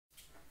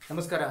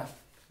ನಮಸ್ಕಾರ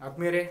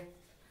ಆತ್ಮೀಯರೇ,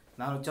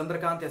 ನಾನು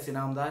ಚಂದ್ರಕಾಂತ್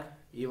ಇನಾಮದಾರ್.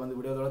 ಈ ಒಂದು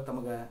ವಿಡಿಯೋದೊಳಗೆ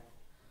ತಮಗೆ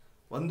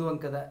ಒಂದು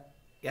ಅಂಕದ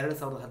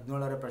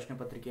 2017ರ ಪ್ರಶ್ನೆ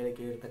ಪತ್ರಿಕೆಯಲ್ಲಿ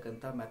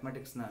ಕೇಳಿರ್ತಕ್ಕಂಥ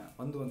ಮ್ಯಾಥಮೆಟಿಕ್ಸ್ನ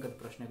ಒಂದು ಅಂಕದ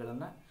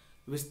ಪ್ರಶ್ನೆಗಳನ್ನು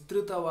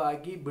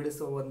ವಿಸ್ತೃತವಾಗಿ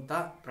ಬಿಡಿಸುವಂಥ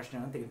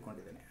ಪ್ರಶ್ನೆಯನ್ನು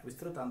ತೆಗೆದುಕೊಂಡಿದ್ದೇನೆ.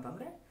 ವಿಸ್ತೃತ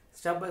ಅಂತಂದರೆ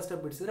ಸ್ಟೆಪ್ ಬೈ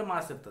ಸ್ಟೆಪ್ ಬಿಡಿಸಿದ್ರೆ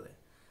ಮಾರ್ಕ್ಸ್ ಇರ್ತದೆ.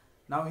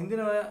 ನಾವು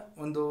ಹಿಂದಿನ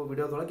ಒಂದು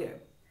ವಿಡಿಯೋದೊಳಗೆ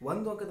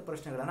ಒಂದು ಅಂಕದ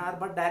ಪ್ರಶ್ನೆಗಳನ್ನು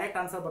ಬಟ್ ಡೈರೆಕ್ಟ್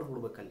ಆನ್ಸರ್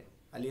ಬರ್ಬಿಡ್ಬೇಕಲ್ಲಿ.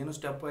 ಅಲ್ಲಿ ಏನು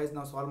ಸ್ಟೆಪ್ ವೈಸ್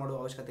ನಾವು ಸಾಲ್ವ್ ಮಾಡೋ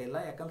ಅವಶ್ಯಕತೆ ಇಲ್ಲ,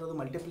 ಯಾಕಂದ್ರೆ ಅದು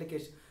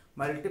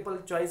ಮಲ್ಟಿಪಲ್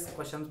ಚಾಯ್ಸ್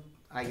ಕ್ವಶನ್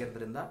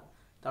ಆಗಿರೋದ್ರಿಂದ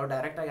ತಾವು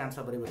ಡೈರೆಕ್ಟಾಗಿ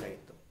ಆನ್ಸರ್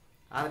ಬರೀಬೇಕಾಗಿತ್ತು.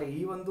 ಆದರೆ ಈ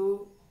ಒಂದು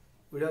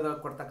ವಿಡಿಯೋದಾಗ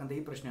ಕೊಡ್ತಕ್ಕಂಥ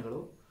ಈ ಪ್ರಶ್ನೆಗಳು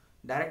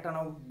ಡೈರೆಕ್ಟಾಗಿ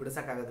ನಾವು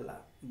ಬಿಡಿಸೋಕ್ಕಾಗೋದಿಲ್ಲ,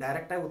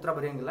 ಡೈರೆಕ್ಟಾಗಿ ಉತ್ತರ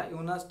ಬರೆಯೋಂಗಿಲ್ಲ.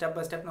 ಇವನ್ನ ಸ್ಟೆಪ್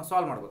ಬೈ ಸ್ಟೆಪ್ ನಾವು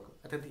ಸಾಲ್ವ್ ಮಾಡಬೇಕು.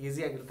 ಅತ್ಯಂತ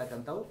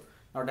ಈಸಿಯಾಗಿರ್ತಕ್ಕಂಥವು.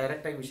 ನಾವು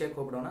ಡೈರೆಕ್ಟಾಗಿ ವಿಷಯಕ್ಕೆ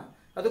ಹೋಗ್ಬಿಡೋಣ.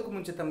 ಅದಕ್ಕೂ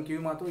ಮುಂಚೆ ತಮ್ಮ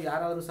ಕಿವಿ ಮಾತು,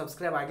 ಯಾರಾದರೂ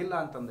ಸಬ್ಸ್ಕ್ರೈಬ್ ಆಗಿಲ್ಲ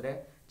ಅಂತಂದರೆ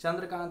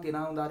ಚಂದ್ರಕಾಂತ್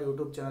ಇನಾಮದಾರ್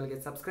ಯೂಟ್ಯೂಬ್ ಚಾನಲ್ಗೆ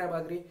ಸಬ್ಸ್ಕ್ರೈಬ್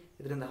ಆಗಿರಿ.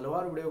 ಇದರಿಂದ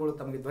ಹಲವಾರು ವಿಡಿಯೋಗಳು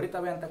ತಮಗೆ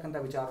ದೊರೀತವೆ ಅಂತಕ್ಕಂಥ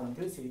ವಿಚಾರವನ್ನು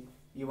ತಿಳಿಸಿ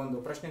ಈ ಒಂದು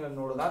ಪ್ರಶ್ನೆಗಳನ್ನು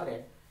ನೋಡೋದಾದರೆ,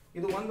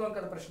 ಇದು ಒಂದು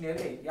ಅಂಕದ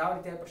ಪ್ರಶ್ನೆಯಲ್ಲಿ ಯಾವ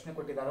ರೀತಿಯ ಪ್ರಶ್ನೆ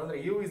ಕೊಟ್ಟಿದ್ದಾರೆ ಅಂದರೆ,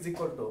 you is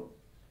equal to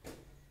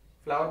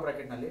flower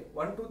ಬ್ರಾಕೆಟ್ನಲ್ಲಿ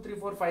 1 2 3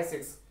 4 5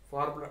 6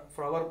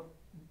 flower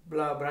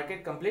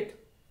bracket complete,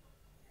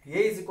 A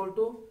is equal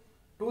to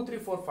 2 3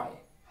 4 5.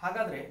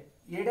 ಹಾಗಾದರೆ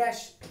ಎ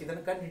ಡ್ಯಾಶ್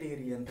ಇದನ್ನು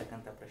ಕಂಡುಹಿಡಿಯಿರಿ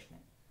ಅಂತಕ್ಕಂಥ ಪ್ರಶ್ನೆ.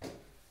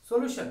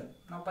 ಸೊಲ್ಯೂಷನ್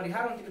ನಾವು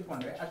ಪರಿಹಾರವನ್ನು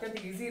ತೆಗೆದುಕೊಂಡ್ರೆ ಅತ್ಯಂತ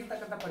ಈಸಿ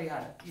ಇರ್ತಕ್ಕಂಥ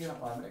ಪರಿಹಾರ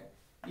ಏನಪ್ಪ ಅಂದರೆ,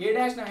 ಎ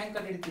ಡ್ಯಾಶ್ ನಾವು ಹೆಂಗೆ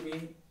ಕಂಡುಹಿಡಿತೀವಿ?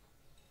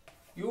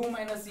 ಯು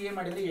ಮೈನಸ್ ಎ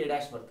ಮಾಡಿದರೆ ಎ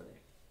ಡ್ಯಾಶ್ ಬರ್ತದೆ,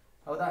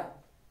 ಹೌದಾ?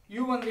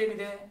 ಯು ಅಂದ್ರೆ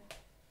ಏನಿದೆ?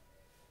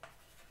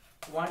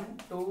 1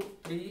 2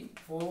 3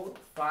 4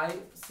 5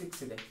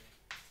 6 ಇದೆ,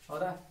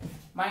 ಹೌದಾ?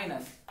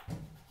 ಮೈನಸ್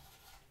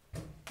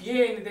ಎ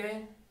ಏನಿದೆ?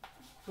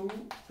 2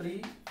 3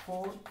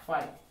 4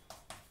 5,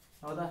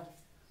 ಹೌದಾ?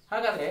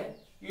 ಹಾಗಾದರೆ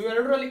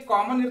ಇವೆರಡರಲ್ಲಿ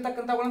ಕಾಮನ್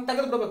ಇರ್ತಕ್ಕಂಥವನ್ನು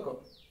ತೆಗೆದು ಬಿಡಬೇಕು.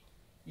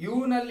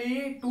 ಯುನಲ್ಲಿ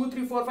 2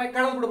 3 4 5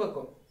 ಕಳೆದು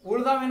ಬಿಡಬೇಕು,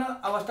 ಉಳ್ದಾವೇನೋ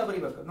ಅವಷ್ಟ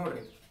ಬರೀಬೇಕು.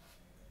 ನೋಡ್ರಿ,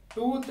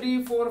 2 3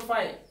 4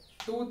 5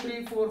 2 3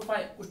 4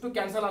 5 ಇಷ್ಟು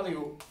ಕ್ಯಾನ್ಸಲ್ ಆದ.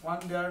 ಇವು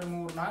 1 2 3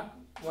 4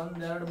 1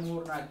 2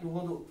 3 4 ಇವು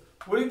ಹೋದು.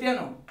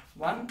 ಉಳಿತೇನು?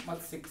 1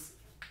 ಮತ್ತು 6,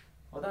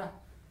 ಹೌದಾ?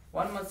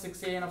 1 ಮತ್ತು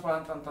 6 ಏನಪ್ಪ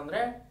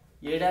ಅಂತಂತಂದರೆ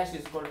ಎ ಡ್ಯಾಶ್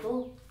ಇಸ್ಕೊಲ್ ಟು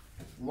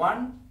 1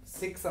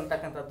 6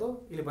 ಅಂತಕ್ಕಂಥದ್ದು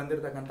ಇಲ್ಲಿ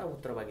ಬಂದಿರತಕ್ಕಂಥ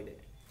ಉತ್ತರವಾಗಿದೆ.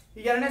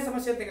 ಈಗ ಎರಡನೇ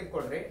ಸಮಸ್ಯೆ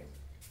ತೆಗೆದುಕೊಳ್ರಿ.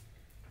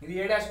 ಇದು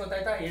ಎ ಡ್ಯಾಶ್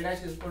ಗೊತ್ತಾಯ್ತಾ? ಎ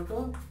ಡ್ಯಾಶ್ ಇಸ್ಕೊಲ್ ಟು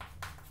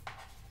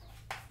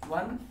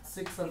 1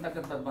 6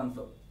 ಅಂತಕ್ಕಂಥದ್ದು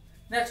ಬಂತು.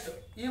 ನೆಕ್ಸ್ಟ್,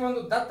 ಈ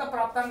ಒಂದು ದತ್ತ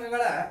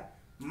ಪ್ರಾಪ್ತಾಂಗಗಳ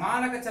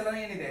ಮಾನಕ ಚಲನೆ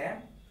ಏನಿದೆ,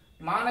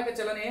 ಮಾನಕ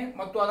ಚಲನೆ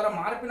ಮತ್ತು ಅದರ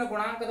ಮಾರ್ಪಿನ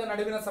ಗುಣಾಂಕದ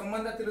ನಡುವಿನ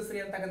ಸಂಬಂಧ ತಿಳಿಸ್ರಿ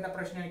ಅಂತಕ್ಕಂಥ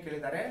ಪ್ರಶ್ನೆಯನ್ನು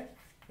ಕೇಳಿದ್ದಾರೆ.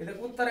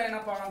 ಇದಕ್ಕೆ ಉತ್ತರ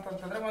ಏನಪ್ಪಾ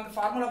ಅಂತಂತಂದ್ರೆ ಒಂದು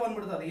ಫಾರ್ಮುಲಾ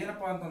ಬಂದ್ಬಿಡ್ತದೆ.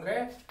 ಏನಪ್ಪಾ ಅಂತಂದ್ರೆ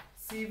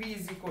C V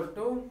is equal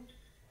to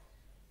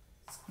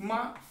sigma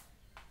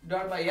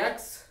divide by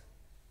X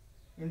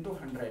into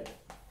 100.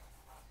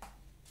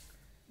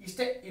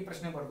 ಇಷ್ಟೇ ಈ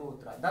ಪ್ರಶ್ನೆ ಬರೆದು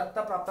ಉತ್ತರ. ದತ್ತ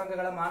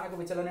ಪ್ರಾಪ್ತಾಂಗಗಳ ಮಾನಕ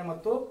ವಿಚಲನೆ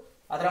ಮತ್ತು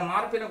ಅದರ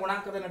ಮಾರ್ಪಿನ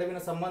ಗುಣಾಂಕದ ನಡುವಿನ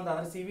ಸಂಬಂಧ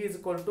ಅಂದರೆ C V is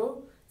equal to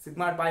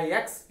sigma by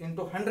X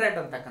into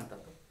 100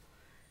 ಅಂತಕ್ಕಂಥದ್ದು.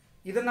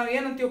 ಇದನ್ನು ನಾವು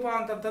ಏನಂತೀವಪ್ಪ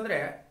ಅಂತಂತಂದರೆ,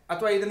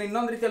 ಅಥವಾ ಇದನ್ನು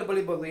ಇನ್ನೊಂದು ರೀತಿಯಲ್ಲಿ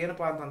ಬಳಿಬೋದು.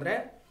 ಏನಪ್ಪಾ ಅಂತಂದರೆ,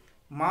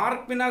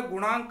 ಮಾರ್ಪಿನ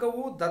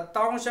ಗುಣಾಂಕವು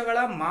ದತ್ತಾಂಶಗಳ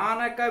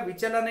ಮಾನಕ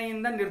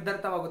ವಿಚಲನೆಯಿಂದ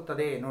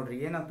ನಿರ್ಧರಿತವಾಗುತ್ತದೆ. ನೋಡ್ರಿ,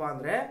 ಏನಪ್ಪಾ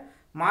ಅಂದರೆ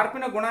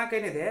ಮಾರ್ಪಿನ ಗುಣಾಂಕ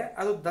ಏನಿದೆ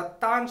ಅದು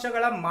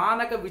ದತ್ತಾಂಶಗಳ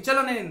ಮಾನಕ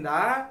ವಿಚಲನೆಯಿಂದ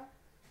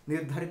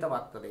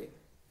ನಿರ್ಧರಿತವಾಗ್ತದೆ.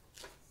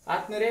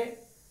 ಆದ್ಮೇಲೆ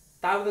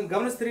ತಾವು ಇದನ್ನು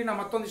ಗಮನಿಸ್ತೀರಿ. ನಾನು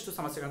ಮತ್ತೊಂದಿಷ್ಟು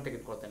ಸಮಸ್ಯೆಗಳನ್ನು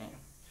ತೆಗೆದುಕೊಳ್ತೇನೆ.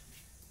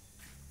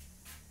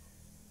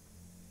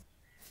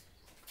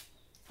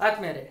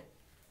 ಆದ್ಮೇಲೆ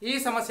ಈ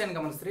ಸಮಸ್ಯೆಯನ್ನು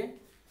ಗಮನಿಸ್ರಿ.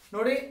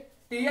 ನೋಡಿ,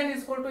 Tn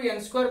is equal to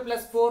N square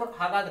plus 4.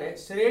 ಹಾಗಾದರೆ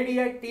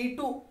ಶ್ರೇಣಿಯ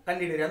T2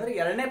 ಕಂಡುಹಿಡಿಯಿರಿ, ಅಂದರೆ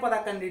ಎರಡನೇ ಪದ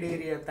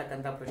ಕಂಡುಹಿಡಿಯಿರಿ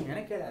ಅಂತಕ್ಕಂಥ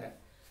ಪ್ರಶ್ನೆಯನ್ನು ಕೇಳ್ಯಾರೆ.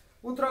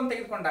 ಉತ್ತರವನ್ನು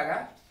ತೆಗೆದುಕೊಂಡಾಗ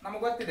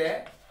ನಮಗೆ ಗೊತ್ತಿದೆ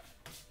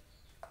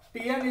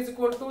Tn is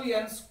equal to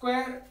N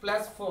square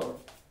plus 4.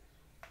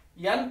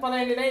 N ಪದ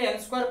ಏನಿದೆ? ಎನ್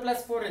ಸ್ಕ್ವೇರ್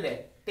ಪ್ಲಸ್ 4 ಇದೆ.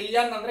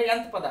 Tn ಅಂದರೆ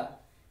nth ಪದ.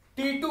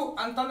 T2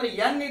 ಅಂತಂದ್ರೆ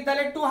ಎನ್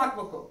ಇದ್ದಲ್ಲಿ 2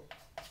 ಹಾಕಬೇಕು.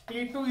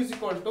 T2 is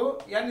equal to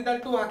N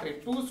ಇದ್ದಲ್ಲಿ 2 ಹಾಕ್ರಿ.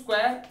 2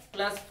 ಸ್ಕ್ವೇರ್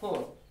ಪ್ಲಸ್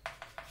 4.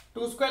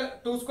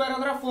 2 ಸ್ಕ್ವೇರ್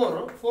ಅಂದ್ರೆ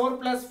 4. 4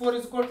 ಪ್ಲಸ್ 4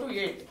 ಇಸ್ ಈಕ್ವಲ್ ಟು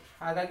 8.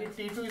 ಹಾಗಾಗಿ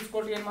T2 ಇಸ್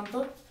ಈಕ್ವಲ್ ಟು ಏನು ಬಂತು?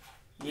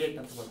 8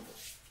 ಅಂತ ಬಂತು.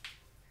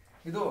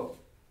 ಇದು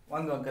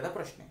ಒಂದು ಅಂಕದ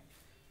ಪ್ರಶ್ನೆ.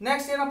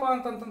 ನೆಕ್ಸ್ಟ್ ಏನಪ್ಪಾ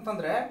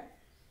ಅಂತಂತಂದ್ರೆ,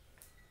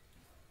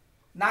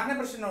 ನಾಲ್ಕನೇ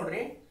ಪ್ರಶ್ನೆ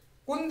ನೋಡ್ರಿ.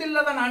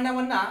 ಕುಂದಿಲ್ಲದ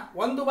ನಾಣ್ಯವನ್ನ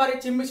ಒಂದು ಬಾರಿ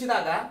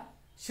ಚಿಮ್ಮಿಸಿದಾಗ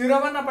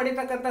ಶಿರವನ್ನ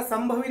ಪಡಿತಕ್ಕಂಥ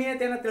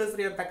ಸಂಭವನೀಯತೆಯನ್ನು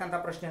ತಿಳಿಸ್ರಿ ಅಂತಕ್ಕಂಥ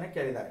ಪ್ರಶ್ನೆಯನ್ನು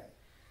ಕೇಳಿದ್ದಾರೆ.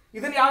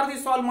 ಇದನ್ನು ಯಾವ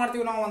ರೀತಿ ಸಾಲ್ವ್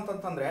ಮಾಡ್ತೀವಿ ನಾವು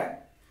ಅಂತಂತಂದ್ರೆ,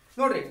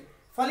 ನೋಡ್ರಿ,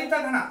 ಫಲಿತ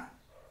ಗಣ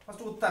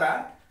ಫಸ್ಟ್ ಉತ್ತರ.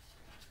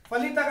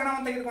 ಫಲಿತ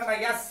ಗಣವನ್ನು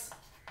ತೆಗೆದುಕೊಂಡಾಗ ಎಸ್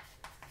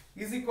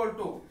ಇಸ್ ಈಕ್ವಲ್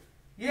ಟು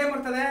ಏನು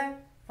ಬರ್ತದೆ?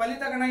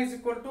 ಫಲಿತ ಗಣ ಇಸ್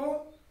ಈಕ್ವಲ್ ಟು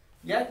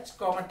ಎಚ್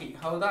ಕಾಮ ಟಿ,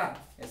 ಹೌದಾ?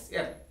 S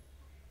L.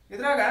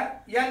 ಇದ್ರಾಗ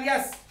ಎಲ್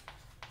ಎಸ್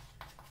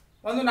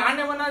ಒಂದು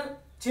ನಾಣ್ಯವನ್ನು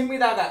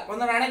ಚಿಮ್ಮಿದಾಗ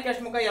ಒಂದು ನಾಣ್ಯಕ್ಕೆ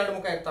ಎಷ್ಟು ಮುಖ? 2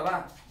 ಮುಖ ಇರ್ತಾವ.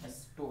 ಎಸ್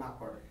 2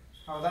 ಹಾಕೊಳ್ರಿ,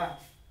 ಹೌದಾ?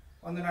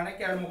 ಒಂದು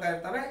ನಾಣ್ಯಕ್ಕೆ 2 ಮುಖ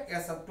ಇರ್ತವೆ.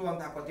 ಎಸ್ 2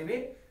 ಅಂತ ಹಾಕೋತೀವಿ.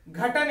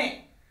 ಘಟನೆ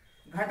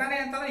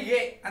ಅಂತಂದ್ರೆ ಎ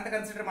ಅಂತ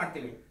ಕನ್ಸಿಡರ್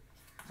ಮಾಡ್ತೀವಿ.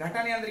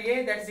 ಘಟನೆ ಅಂದ್ರೆ A,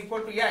 that is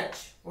equal to H.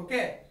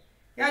 Okay,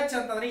 H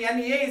ಅಂತಂದ್ರೆ N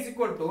A is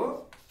equal to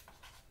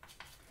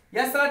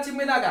S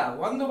ಚಿಮ್ಮಿದಾಗ,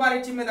 ಒಂದು ಬಾರಿ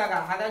ಚಿಮ್ಮಿದಾಗ,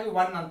 ಹಾಗಾಗಿ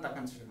 1 ಅಂತ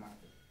ಕನ್ಸಿಡರ್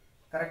ಮಾಡ್ತೀವಿ.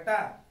 ಕರೆಕ್ಟಾ?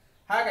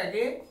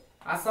 ಹಾಗಾಗಿ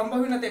ಆ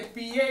ಸಂಭವನೀಯತೆ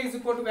P A is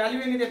equal to value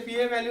ಏನಿದೆ? P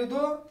A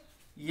ವ್ಯಾಲ್ಯೂದು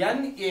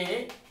N A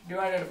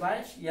divided by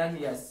N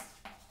S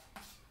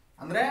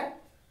ಅಂದ್ರೆ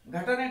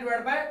ಘಟನೆ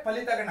ಡಿವೈಡ್ ಬೈ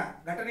ಫಲಿತ ಗಣ.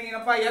 ಘಟನೆ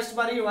ಏನಪ್ಪ? ಎಷ್ಟು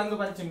ಬಾರಿ? 1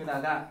 ಬಾರಿ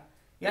ಚಿಮ್ಮಿದಾಗ.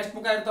 ಎಷ್ಟು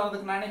ಮುಖ ಇರ್ತಾವ?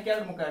 ಅದಕ್ಕೆ ನಾಣ್ಯಕ್ಕೆ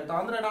 2 ಮುಖ ಇರ್ತಾವ.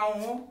 ಅಂದ್ರೆ ನಾವು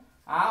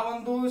ಆ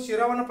ಒಂದು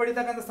ಶಿರವನ್ನು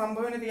ಪಡಿತಕ್ಕಂಥ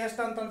ಸಂಭವನೀಯತೆ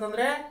ಎಷ್ಟು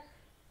ಅಂತಂತಂದ್ರೆ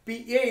P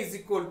A is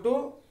equal to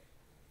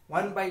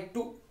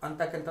 1/2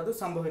 ಅಂತಕ್ಕಂಥದ್ದು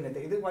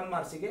ಸಂಭವನೀಯತೆ. ಇದು 1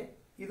 ಮಾರ್ಕ್ಸಿಗೆ.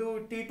 ಇದು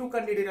T2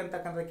 ಕಂಡುಹಿಡಿಯಿರಿ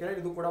ಅಂತಕ್ಕಂಥ ಕೇಳಿ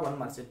ಇದು ಕೂಡ 1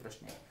 ಮಾರ್ಕ್ಸಿನ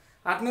ಪ್ರಶ್ನೆ.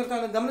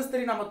 ಆತ್ಮೀಯರು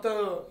ಗಮನಿಸ್ತೀರಿ, ನಾ ಮತ್ತು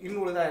ಇನ್ನು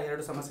ಉಳಿದ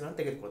 2 ಸಮಸ್ಯೆಗಳನ್ನು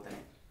ತೆಗೆದುಕೊಳ್ತೇನೆ.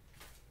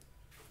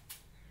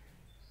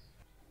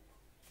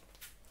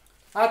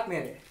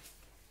 ಆತ್ಮೀಯರೇ,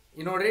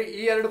 ಈ ನೋಡ್ರಿ,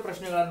 ಈ 2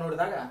 ಪ್ರಶ್ನೆಗಳನ್ನು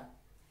ನೋಡಿದಾಗ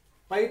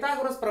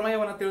ಪೈಥಾಗೊರಸ್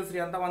ಪ್ರಮೇಯವನ್ನು ತಿಳಿಸ್ರಿ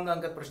ಅಂತ 1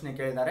 ಅಂಕದ ಪ್ರಶ್ನೆ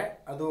ಕೇಳಿದ್ದಾರೆ.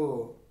 ಅದು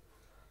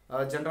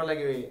ಜನರಲ್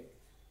ಆಗಿ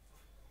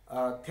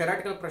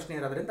ಥಿಯರಾಟಿಕಲ್ ಪ್ರಶ್ನೆ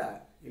ಇರೋದ್ರಿಂದ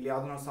ಇಲ್ಲಿ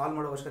ಯಾವುದನ್ನು ಸಾಲ್ವ್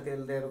ಮಾಡೋ ಅವಶ್ಯಕತೆ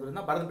ಇಲ್ಲದೆ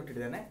ಇರೋದ್ರಿಂದ ಬರೆದು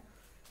ಬಿಟ್ಟಿದ್ದೇನೆ.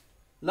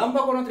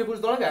 ಲಂಬಕೋನ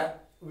ತ್ರಿಭುಜದೊಳಗೆ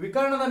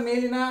ವಿಕರ್ಣದ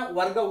ಮೇಲಿನ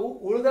ವರ್ಗವು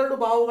ಉಳಿದೆರಡು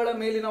ಬಾಹುಗಳ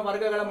ಮೇಲಿನ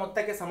ವರ್ಗಗಳ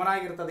ಮೊತ್ತಕ್ಕೆ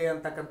ಸಮನಾಗಿರ್ತದೆ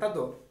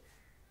ಅಂತಕ್ಕಂಥದ್ದು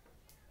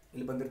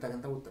ಇಲ್ಲಿ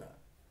ಬಂದಿರತಕ್ಕಂಥ ಉತ್ತರ.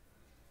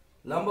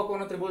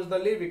 ಲಂಬಕೋನ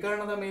ತ್ರಿಭುಜದಲ್ಲಿ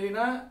ವಿಕರ್ಣದ ಮೇಲಿನ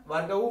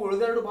ವರ್ಗವು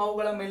ಉಳಿದೆರಡು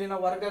ಬಾಹುಗಳ ಮೇಲಿನ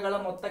ವರ್ಗಗಳ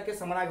ಮೊತ್ತಕ್ಕೆ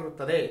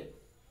ಸಮನಾಗಿರುತ್ತದೆ.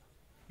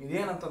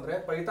 ಇದೇನಂತಂದ್ರೆ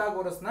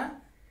ಪೈಥಾಗೊರಸ್ನ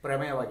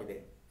ಪ್ರಮೇಯವಾಗಿದೆ.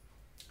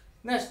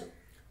 ನೆಕ್ಸ್ಟ್,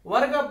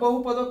 ವರ್ಗ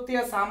ಬಹುಪದೋಕ್ತಿಯ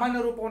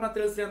ಸಾಮಾನ್ಯ ರೂಪವನ್ನು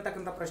ತಿಳಿಸ್ರಿ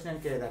ಅಂತಕ್ಕಂಥ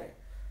ಪ್ರಶ್ನೆಯನ್ನು ಕೇಳಿದ್ದಾರೆ.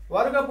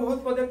 ವರ್ಗ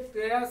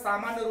ಬಹುಪದೋಕ್ತಿಯ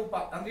ಸಾಮಾನ್ಯ ರೂಪ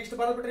ಅಂದ್ರೆ ಇಷ್ಟು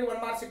ಬರೆದ್ಬಿಟ್ರಿ 1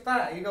 ಮಾರ್ಕ್ಸ್ ಸಿಗ್ತಾ.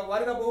 ಈಗ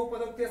ವರ್ಗ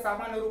ಬಹುಪದೋಕ್ತಿಯ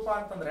ಸಾಮಾನ್ಯ ರೂಪ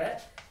ಅಂತಂದ್ರೆ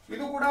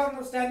ಇದು ಕೂಡ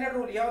ಒಂದು ಸ್ಟ್ಯಾಂಡರ್ಡ್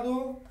ರೂಲ್. ಯಾವುದು?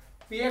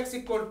 px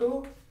 =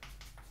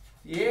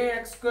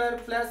 ax²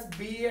 +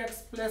 bx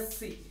 +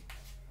 c.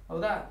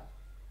 ಹೌದಾ?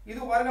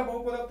 ಇದು ವರ್ಗ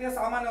ಬಹುಪದೋಕ್ತಿಯ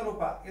ಸಾಮಾನ್ಯ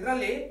ರೂಪ.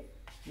 ಇದರಲ್ಲಿ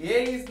a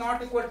is not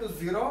equal to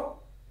 0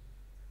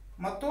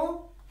 ಮತ್ತು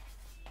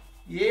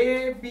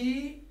ab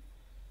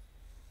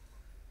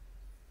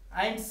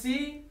and c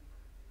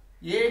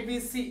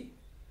abc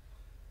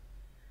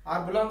r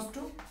belongs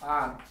to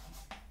r.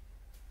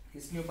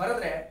 Is ನೀವು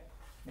ಬರೆದ್ರೆ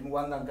ನಿಮ್ಗೆ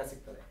 1 ಅಂಕ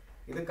ಸಿಗ್ತದೆ.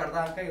 ಇದಕ್ಕೆ ಅರ್ಧ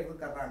ಅಂಕ,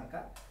 ಇದಕ್ಕೆ ಅರ್ಧ ಅಂಕ,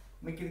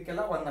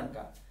 ಮಿಕ್ಕಿದಕ್ಕೆಲ್ಲ 1 ಅಂಕ.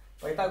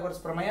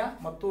 ಪೈಥಾಗೊರಸ್ ಪ್ರಮೇಯ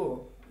ಮತ್ತು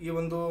ಈ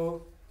ಒಂದು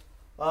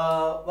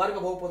ವರ್ಗ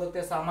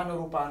ಬಹುಪದೋಕ್ತಿಯ ಸಾಮಾನ್ಯ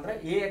ರೂಪ ಅಂದ್ರೆ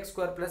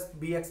ax² +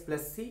 bx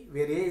 + c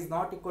where a is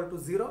not equal to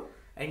 0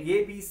 and a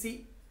b c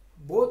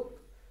both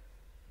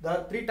the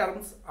 3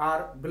 terms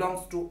are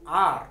belongs to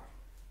r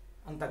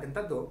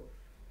ಅಂತಕ್ಕಂಥದ್ದು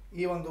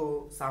ಈ ಒಂದು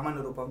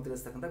ಸಾಮಾನ್ಯ ರೂಪವನ್ನು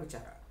ತಿಳಿಸ್ತಕ್ಕಂಥ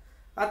ವಿಚಾರ.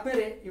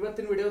 ಆದ್ಮೇಲೆ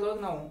ಇವತ್ತಿನ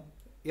ವಿಡಿಯೋದೊಳಗೆ ನಾವು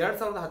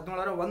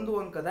 2017ರ 1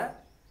 ಅಂಕದ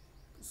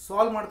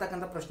ಸಾಲ್ವ್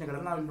ಮಾಡ್ತಕ್ಕಂಥ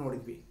ಪ್ರಶ್ನೆಗಳನ್ನು ನಾವು ಇಲ್ಲಿ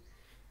ನೋಡಿದ್ವಿ.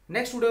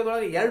 ನೆಕ್ಸ್ಟ್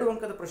ವಿಡಿಯೋದೊಳಗೆ 2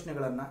 ಅಂಕದ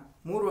ಪ್ರಶ್ನೆಗಳನ್ನು,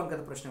 3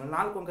 ಅಂಕದ ಪ್ರಶ್ನೆಗಳು,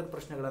 4 ಅಂಕದ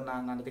ಪ್ರಶ್ನೆಗಳನ್ನು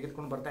ನಾನು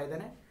ತೆಗೆದುಕೊಂಡು ಬರ್ತಾ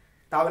ಇದ್ದೇನೆ.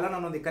 ತಾವೆಲ್ಲ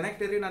ನನ್ನೊಂದಿಗೆ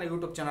ಕನೆಕ್ಟ್ ಇರಿ. ನನ್ನ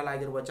ಯೂಟ್ಯೂಬ್ ಚಾನಲ್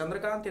ಆಗಿರುವ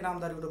ಚಂದ್ರಕಾಂತ್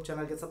ಇನಾಮದಾರ್ ಯೂಟ್ಯೂಬ್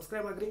ಚಾನಲ್ಗೆ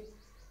ಸಬ್ಸ್ಕ್ರೈಬ್ ಆಗಿರಿ.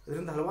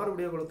 ಇದರಿಂದ ಹಲವಾರು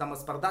ವಿಡಿಯೋಗಳು ತಮ್ಮ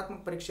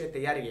ಸ್ಪರ್ಧಾತ್ಮಕ ಪರೀಕ್ಷೆ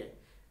ತಯಾರಿಗೆ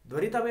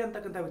ದೊರೀತವೆ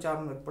ಅಂತಕ್ಕಂಥ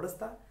ವಿಚಾರವನ್ನು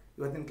ವ್ಯಕ್ತಪಡಿಸ್ತಾ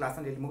ಇವತ್ತಿನ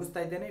ಕ್ಲಾಸನ್ನು ಇಲ್ಲಿ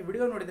ಮುಗಿಸ್ತಾ ಇದ್ದೇನೆ.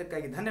 ವಿಡಿಯೋ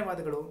ನೋಡಿದ್ದಕ್ಕಾಗಿ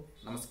ಧನ್ಯವಾದಗಳು.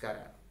 ನಮಸ್ಕಾರ.